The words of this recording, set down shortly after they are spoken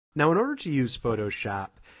Now, in order to use Photoshop,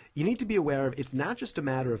 you need to be aware of it's not just a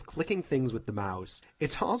matter of clicking things with the mouse,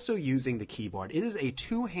 it's also using the keyboard. It is a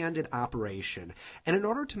two-handed operation, and in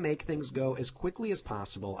order to make things go as quickly as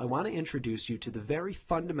possible, I want to introduce you to the very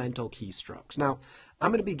fundamental keystrokes. Now,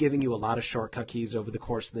 I'm going to be giving you a lot of shortcut keys over the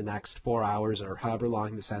course of the next 4 hours or however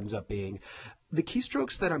long this ends up being. The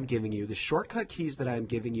keystrokes that I'm giving you, the shortcut keys that I'm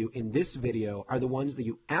giving you in this video are the ones that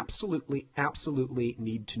you absolutely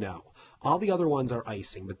need to know. All the other ones are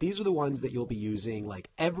icing, but these are the ones that you'll be using like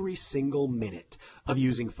every single minute of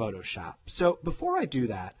using Photoshop. So before I do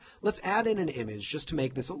that, let's add in an image just to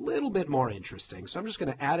make this a little bit more interesting. So I'm just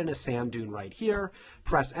going to add in a sand dune right here,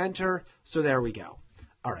 press enter, so there we go.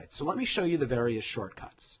 All right, so let me show you the various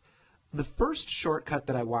shortcuts. The first shortcut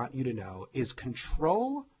that I want you to know is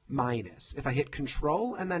Control minus. If I hit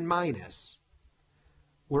Control and then minus,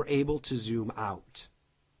 we're able to zoom out.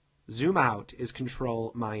 Zoom out is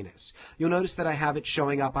Control minus. You'll notice that I have it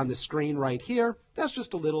showing up on the screen right here. That's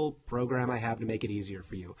just a little program I have to make it easier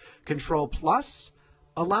for you. Control plus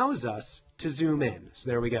allows us to zoom in.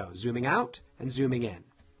 So there we go, zooming out and zooming in.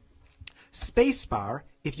 Spacebar,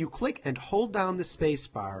 if you click and hold down the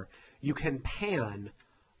spacebar, you can pan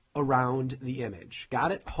around the image.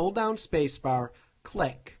 Got it? Hold down spacebar,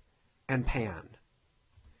 click, and pan.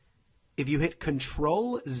 If you hit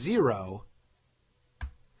Control 0,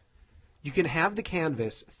 you can have the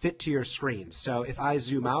canvas fit to your screen. So if I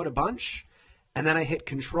zoom out a bunch and then I hit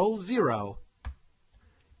Control 0,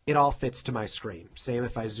 it all fits to my screen. Same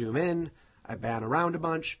if I zoom in, I pan around a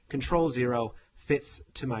bunch, Control 0 fits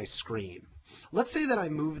to my screen. Let's say that I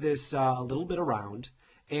move this a little bit around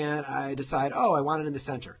and I decide, oh, I want it in the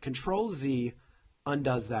center. Control Z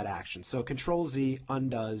undoes that action. So Control Z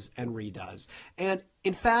undoes and redoes. And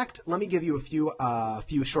in fact, let me give you a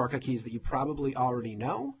few shortcut keys that you probably already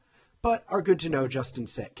know, but are good to know just in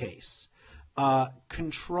case.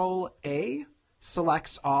 Control A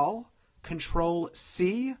selects all, Control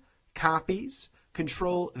C copies,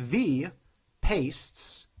 Control V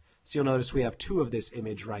pastes. So you'll notice we have two of this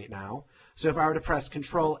image right now. So if I were to press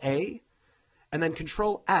Control A, and then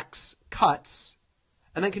Control X cuts,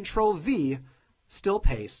 and then Control V still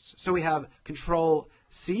pastes. So we have Control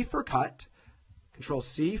C for cut, Control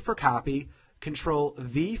C for copy, Control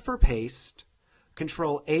V for paste,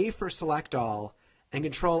 Control A for select all, and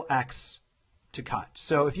Control X to cut.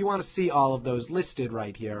 So if you want to see all of those listed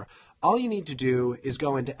right here, all you need to do is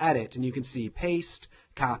go into Edit, and you can see Paste,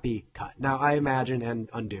 Copy, Cut. Now, I imagine, and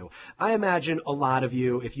undo. I imagine a lot of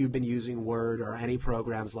you, if you've been using Word or any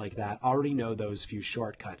programs like that, already know those few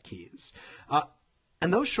shortcut keys.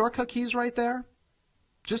 And those shortcut keys right there,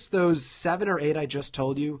 just those 7 or 8 I just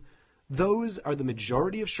told you, those are the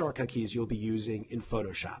majority of shortcut keys you'll be using in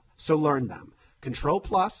Photoshop. So learn them. Control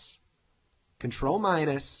plus, Control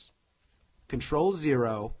minus, Control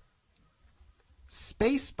 0,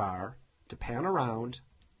 spacebar to pan around,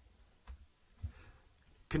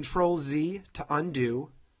 Control Z to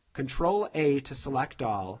undo, Control A to select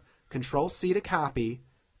all, Control C to copy,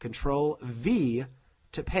 Control V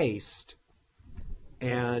to paste,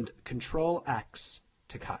 and Control X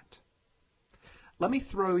to cut. Let me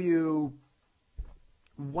throw you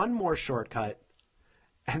one more shortcut,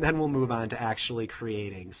 and then we'll move on to actually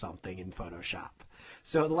creating something in Photoshop.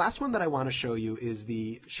 So the last one that I want to show you is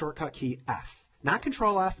the shortcut key F. Not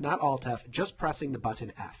Control F, not Alt F, just pressing the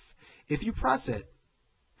button F. If you press it,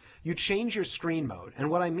 you change your screen mode.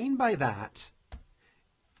 And what I mean by that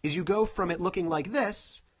is you go from it looking like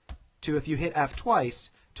this to, if you hit F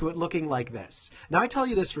twice, to it looking like this. Now, I tell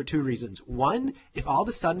you this for 2 reasons. One, if all of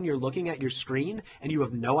a sudden you're looking at your screen and you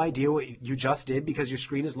have no idea what you just did because your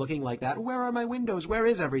screen is looking like that, where are my windows? Where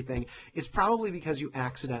is everything? It's probably because you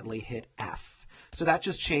accidentally hit F. So that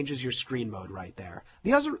just changes your screen mode right there.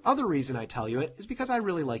 The other reason I tell you it is because I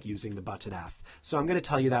really like using the button F. So I'm going to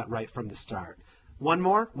tell you that right from the start. One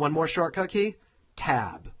more shortcut key,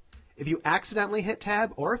 Tab. If you accidentally hit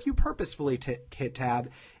Tab, or if you purposefully hit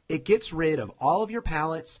Tab, it gets rid of all of your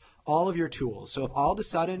palettes, all of your tools. So if all of a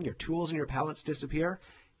sudden your tools and your palettes disappear,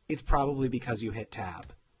 it's probably because you hit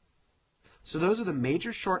Tab. So those are the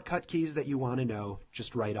major shortcut keys that you want to know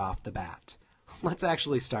just right off the bat. Let's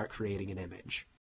actually start creating an image.